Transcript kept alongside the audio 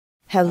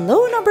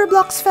Hello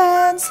Numberblocks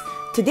fans!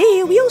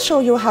 Today we'll show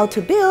you how to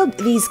build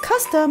these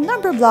custom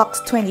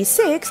Numberblocks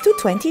 26 to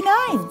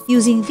 29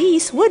 using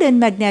these wooden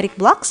magnetic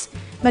blocks,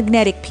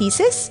 magnetic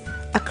pieces,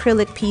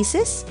 acrylic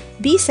pieces,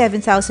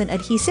 B7000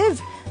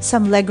 adhesive,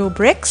 some Lego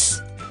bricks,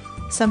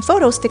 some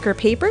photo sticker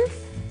paper,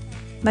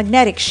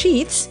 magnetic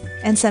sheets,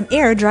 and some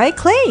air dry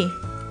clay.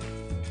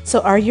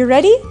 So are you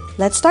ready?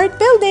 Let's start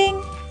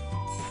building!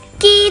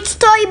 Kids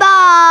Toy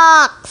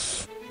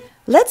Box!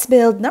 Let's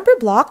build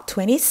Numberblock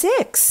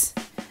 26.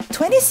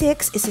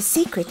 26 is a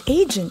secret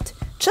agent,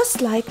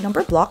 just like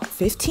Numberblock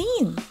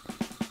 15.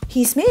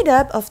 He's made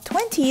up of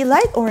 20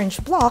 light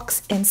orange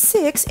blocks and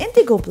 6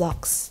 indigo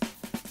blocks.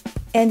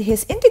 And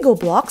his indigo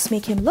blocks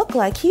make him look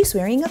like he's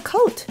wearing a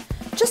coat,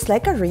 just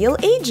like a real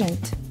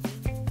agent.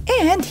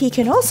 And he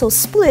can also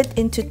split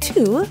into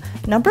 2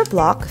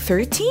 Numberblock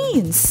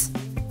 13s.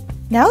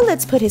 Now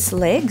let's put his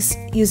legs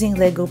using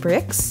Lego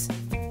bricks,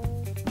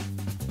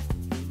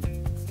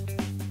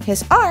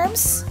 his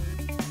arms,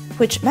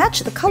 which match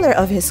the color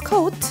of his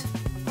coat,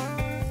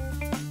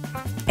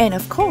 and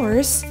of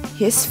course,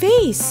 his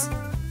face,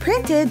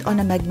 printed on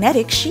a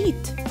magnetic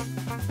sheet.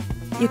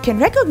 You can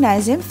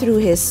recognize him through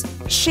his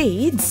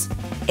shades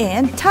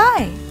and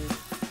tie.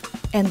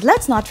 And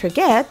let's not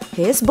forget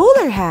his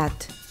bowler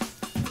hat.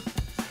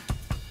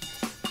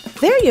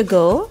 There you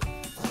go!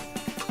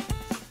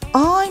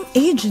 I'm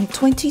Agent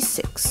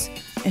 26,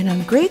 and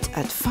I'm great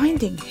at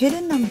finding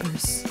hidden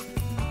numbers.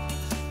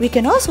 We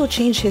can also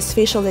change his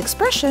facial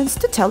expressions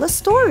to tell a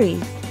story.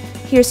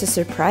 Here's a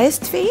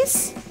surprised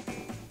face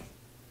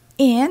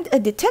and a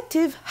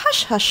detective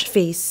hush-hush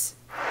face.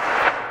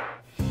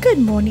 Good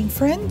morning,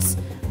 friends.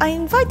 I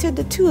invited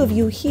the 2 of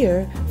you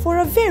here for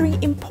a very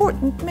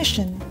important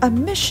mission. A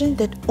mission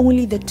that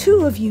only the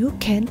 2 of you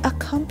can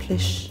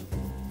accomplish.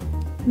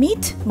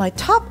 Meet my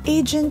top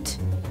agent,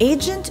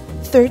 Agent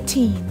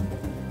 13.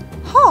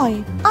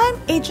 Hi, I'm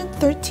Agent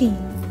 13.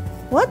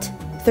 What?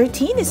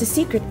 13 is a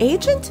secret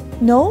agent?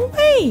 No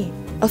way!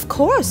 Of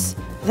course,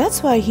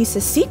 that's why he's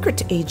a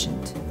secret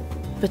agent.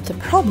 But the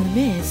problem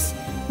is,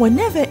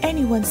 whenever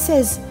anyone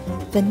says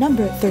the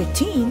number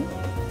 13...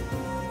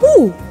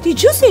 Oh,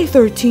 did you say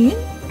 13?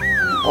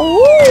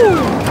 Oh!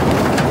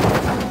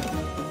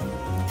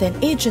 Then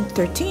Agent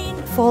 13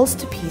 falls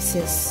to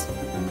pieces.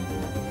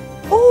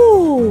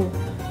 Oh,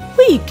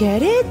 we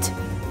get it!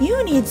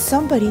 You need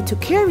somebody to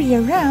carry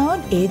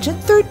around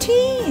Agent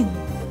 13.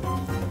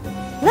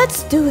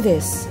 Let's do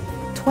this.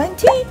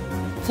 20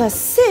 plus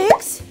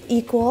 6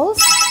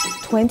 equals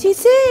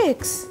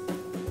 26.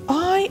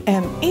 I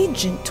am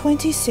Agent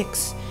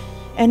 26,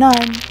 and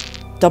I'm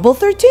double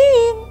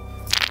 13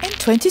 and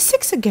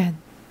 26 again.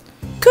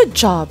 Good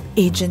job,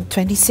 Agent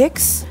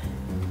 26.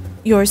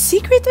 Your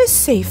secret is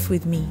safe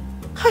with me.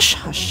 Hush,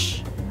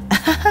 hush.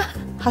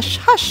 Hush,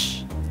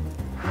 hush.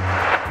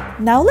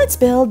 Now let's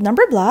build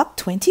Numberblock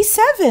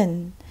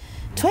 27.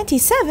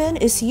 27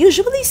 is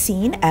usually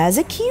seen as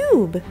a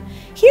cube.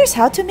 Here's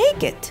how to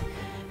make it.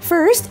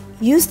 First,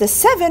 use the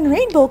 7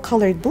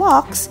 rainbow-colored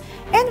blocks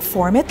and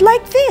form it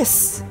like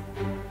this.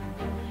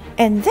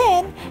 And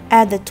then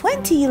add the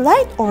 20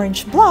 light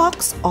orange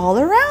blocks all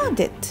around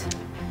it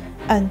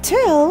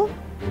until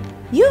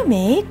you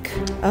make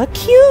a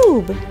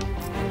cube.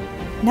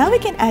 Now we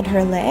can add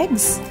her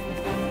legs,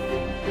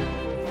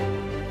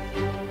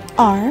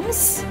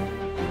 arms,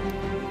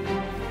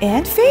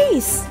 and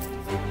face.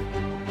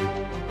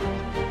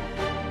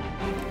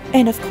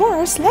 And of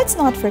course, let's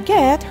not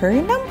forget her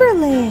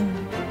numberling.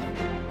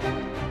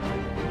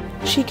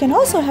 She can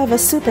also have a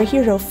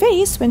superhero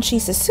face when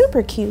she's a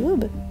super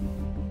cube.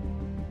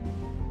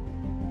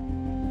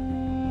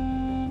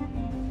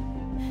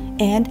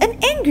 And an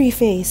angry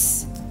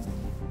face.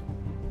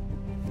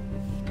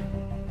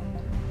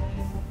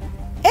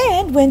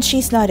 And when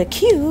she's not a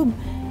cube,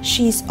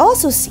 she's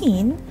also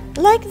seen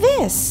like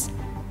this.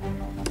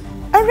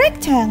 A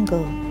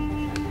rectangle.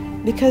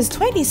 Because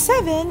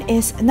 27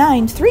 is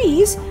 9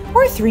 3s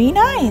or 3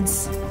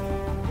 9s.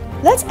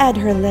 Let's add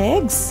her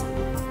legs,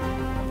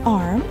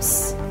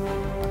 arms,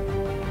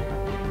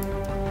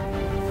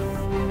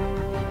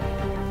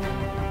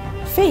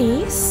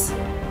 face,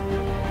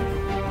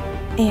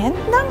 and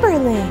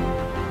numberling.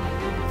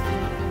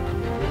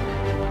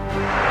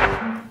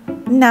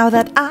 Now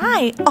that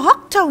I,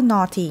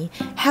 Octonaughty,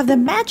 have the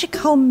magic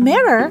home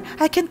mirror,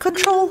 I can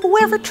control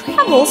whoever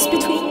travels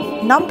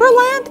between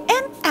Numberland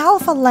and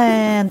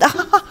Alphaland.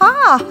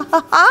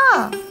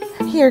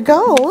 Here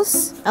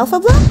goes Alpha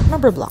Block,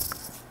 Number Block.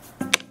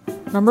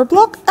 Number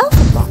Block,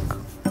 Alpha Block.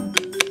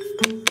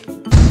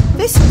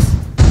 This is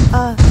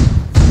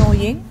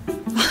annoying.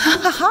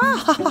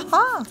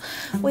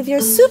 With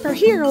your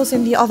superheroes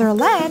in the other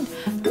land,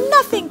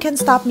 nothing can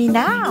stop me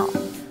now.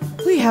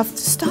 We have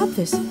to stop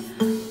this.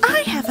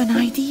 I have an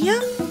idea.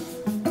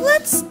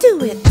 Let's do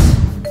it.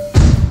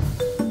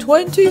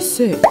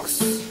 26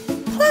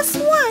 plus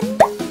 1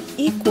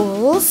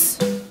 equals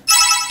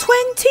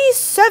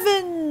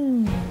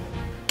 27.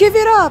 Give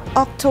it up,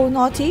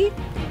 Octonaughty.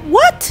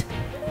 What?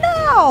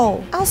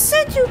 No! I'll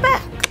send you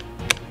back.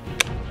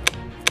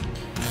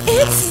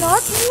 It's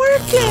not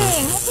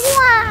working.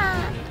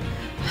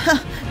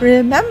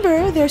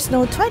 Remember, there's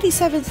no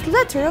 27th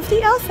letter of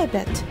the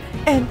alphabet.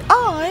 And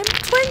I'm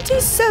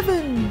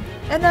 27.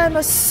 And I'm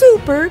a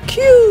super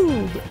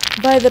cube.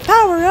 By the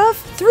power of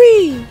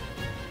 3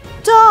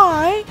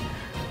 dimensions.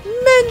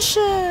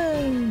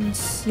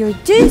 Your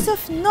days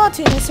of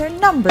naughtiness are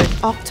numbered,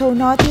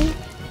 Octonaughty.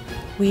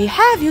 We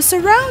have you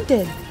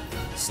surrounded.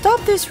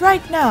 Stop this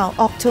right now,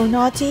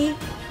 Octonaughty.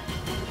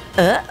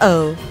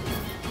 Uh-oh.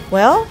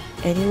 Well,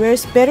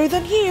 anywhere's better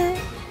than here.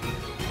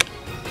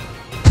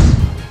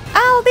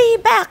 I'll be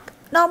back,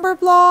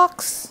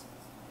 Numberblocks.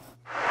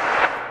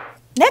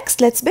 Next,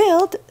 let's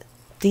build.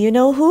 Do you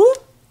know who?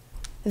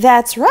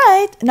 That's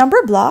right,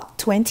 Numberblock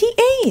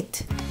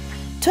 28.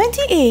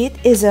 28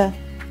 is a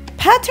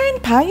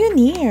pattern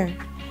pioneer,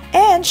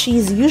 and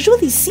she's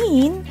usually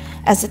seen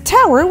as a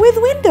tower with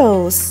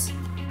windows.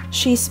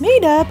 She's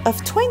made up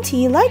of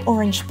 20 light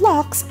orange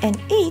blocks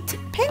and 8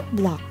 pink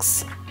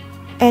blocks.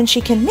 And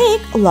she can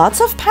make lots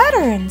of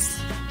patterns.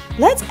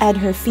 Let's add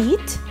her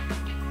feet,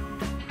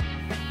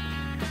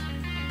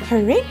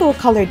 her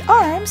rainbow-colored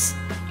arms,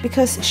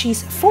 because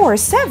she's 4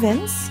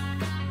 sevens,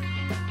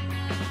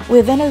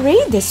 with an array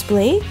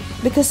display,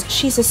 because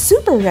she's a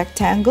super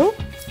rectangle,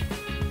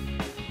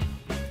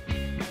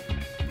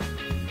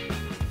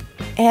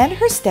 and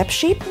her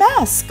step-shaped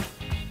mask,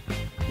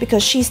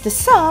 because she's the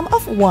sum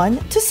of 1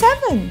 to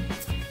 7.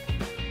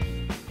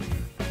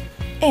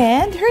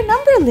 And her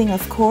numberling,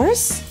 of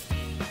course.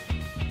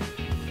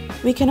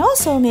 We can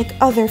also make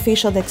other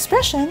facial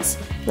expressions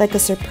like a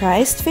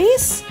surprised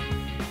face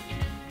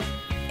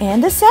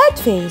and a sad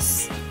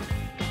face.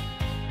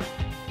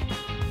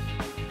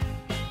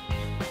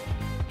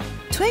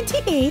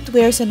 28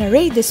 wears an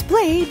array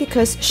display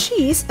because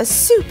she's a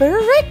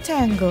super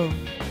rectangle.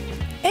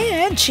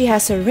 And she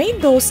has a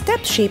rainbow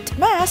step-shaped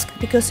mask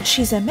because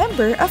she's a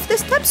member of the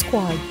Step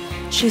Squad.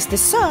 She's the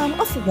sum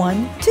of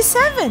 1 to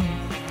 7.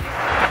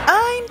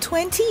 I'm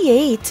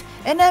 28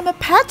 and I'm a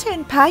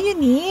pattern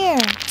pioneer.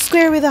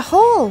 Square with a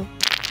hole,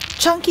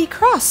 chunky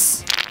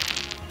cross,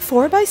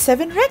 4 by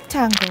 7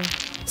 rectangle,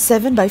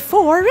 7 by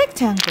 4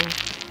 rectangle,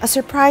 a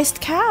surprised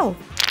cow,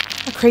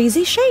 a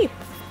crazy shape,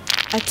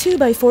 a 2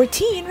 by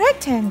 14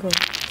 rectangle,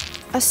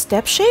 a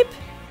step shape,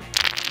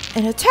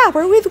 and a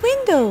tower with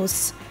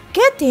windows.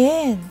 Get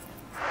in!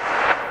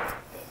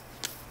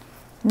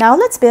 Now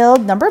let's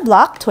build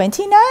Numberblock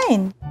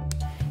 29.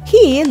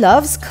 He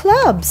loves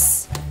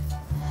clubs.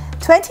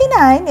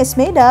 29 is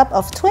made up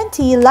of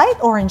 20 light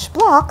orange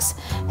blocks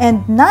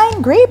and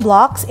 9 gray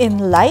blocks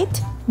in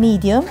light,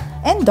 medium,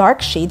 and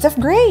dark shades of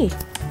gray.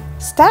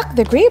 Stack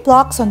the gray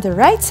blocks on the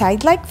right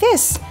side like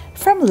this,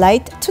 from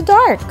light to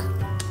dark.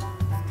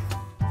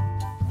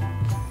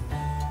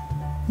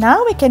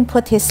 Now we can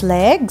put his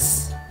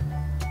legs,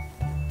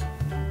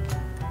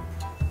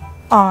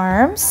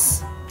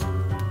 arms,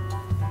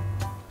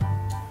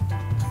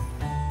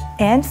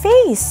 and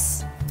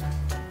face.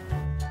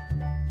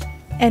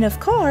 And of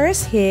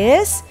course,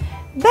 his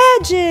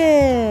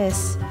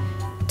badges.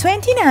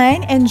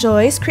 29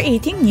 enjoys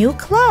creating new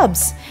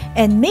clubs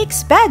and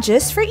makes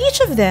badges for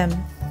each of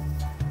them.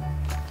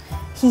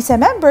 He's a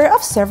member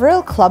of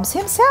several clubs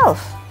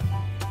himself.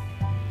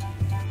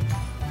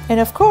 And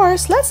of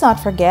course, let's not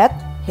forget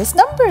his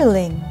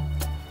numberling.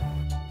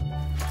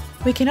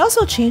 We can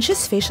also change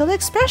his facial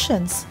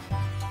expressions.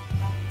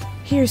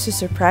 Here's a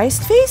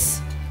surprised face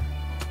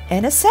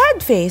and a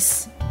sad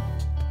face.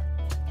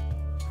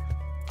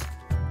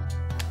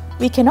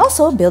 We can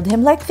also build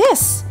him like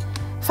this,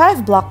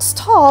 5 blocks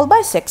tall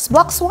by 6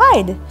 blocks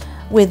wide,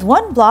 with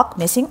 1 block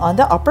missing on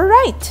the upper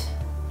right.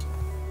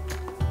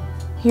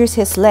 Here's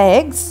his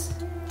legs,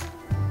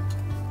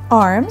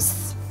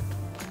 arms,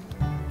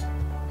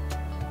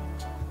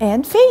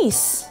 and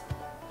face.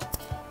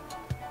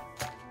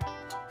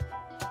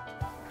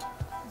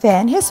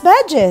 Then his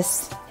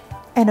badges,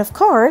 and of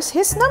course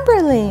his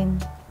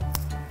numberling.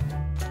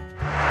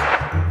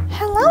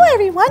 Hello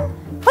everyone,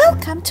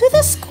 welcome to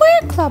the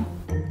Square Club.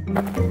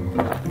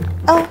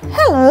 Oh,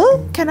 hello,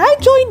 can I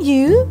join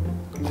you?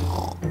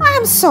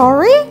 I'm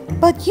sorry,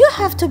 but you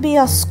have to be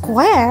a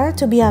square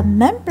to be a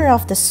member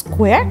of the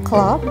Square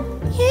Club.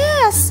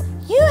 Yes,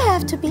 you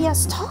have to be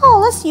as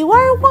tall as you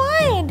are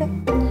wide.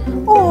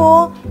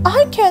 Oh,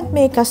 I can't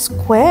make a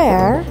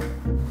square,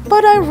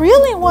 but I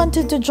really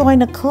wanted to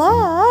join a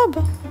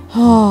club.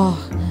 Oh,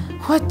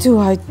 what do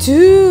I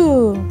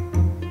do?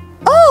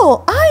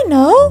 Oh, I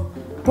know.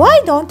 Why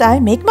don't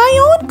I make my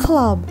own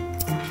club?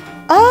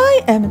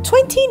 I am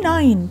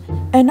 29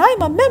 and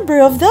I'm a member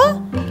of the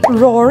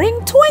Roaring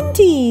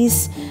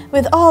 20s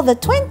with all the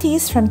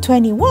 20s from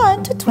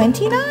 21 to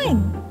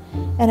 29.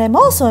 And I'm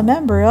also a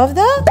member of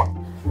the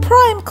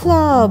Prime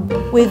Club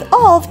with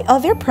all the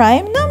other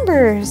prime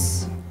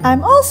numbers.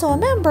 I'm also a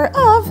member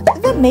of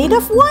the Made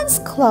of Ones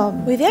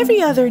Club with every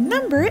other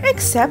number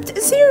except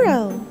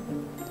 0.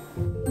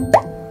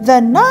 The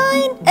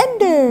 9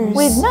 Enders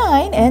with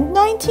 9 and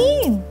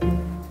 19.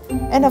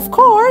 And of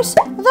course,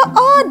 the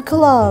Odd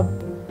Club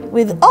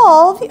with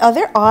all the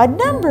other odd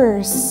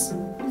numbers.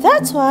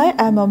 That's why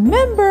I'm a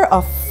member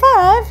of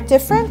 5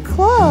 different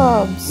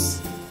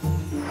clubs.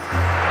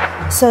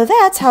 So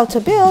that's how to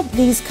build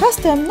these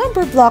custom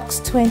number blocks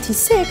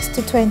 26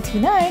 to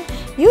 29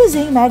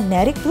 using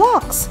magnetic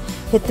blocks.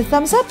 Hit the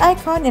thumbs up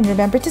icon and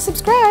remember to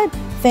subscribe.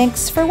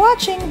 Thanks for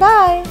watching.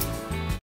 Bye!